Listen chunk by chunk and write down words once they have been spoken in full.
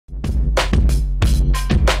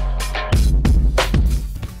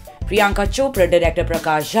Priyanka Chopra, director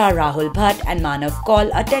Prakash Jha, Rahul Bhatt and Manav Kaul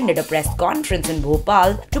attended a press conference in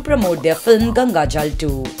Bhopal to promote their film Gangaajal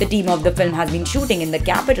 2. The team of the film has been shooting in the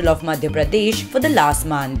capital of Madhya Pradesh for the last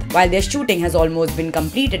month. While their shooting has almost been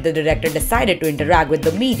completed, the director decided to interact with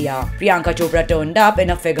the media. Priyanka Chopra turned up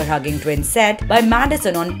in a figure-hugging twin set by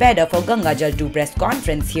Madison on Pedder for Gangaajal 2 press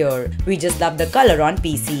conference here. We just love the color on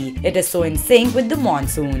PC. It is so in sync with the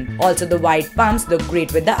monsoon. Also, the white pumps look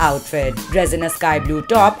great with the outfit. Dressed in a sky blue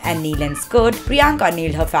top and knee-length skirt, Priyanka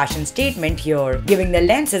nailed her fashion statement here. Giving the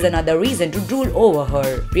lenses another reason to drool over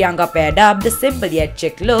her. Priyanka paired up the simple yet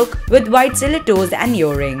chic look with white stilettos and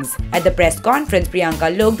earrings. At the press conference,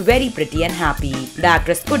 Priyanka looked very pretty and happy. The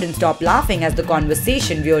actress couldn't stop laughing as the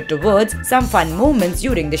conversation veered towards some fun moments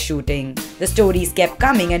during the shooting. The stories kept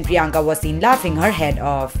coming and Priyanka was seen laughing her head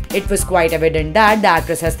off. It was quite evident that the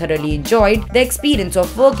actress has thoroughly enjoyed the experience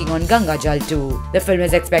of working on Gangaajal 2. The film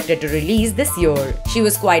is expected to release this year. She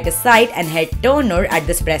was quite a sight and head-turner at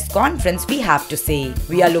this press conference, we have to say.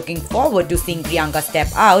 We are looking forward to seeing Priyanka step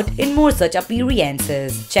out in more such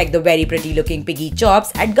appearances. Check the very pretty looking piggy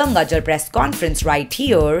chops at Gangaajal press conference right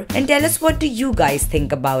here and tell us what do you guys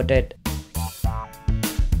think about it.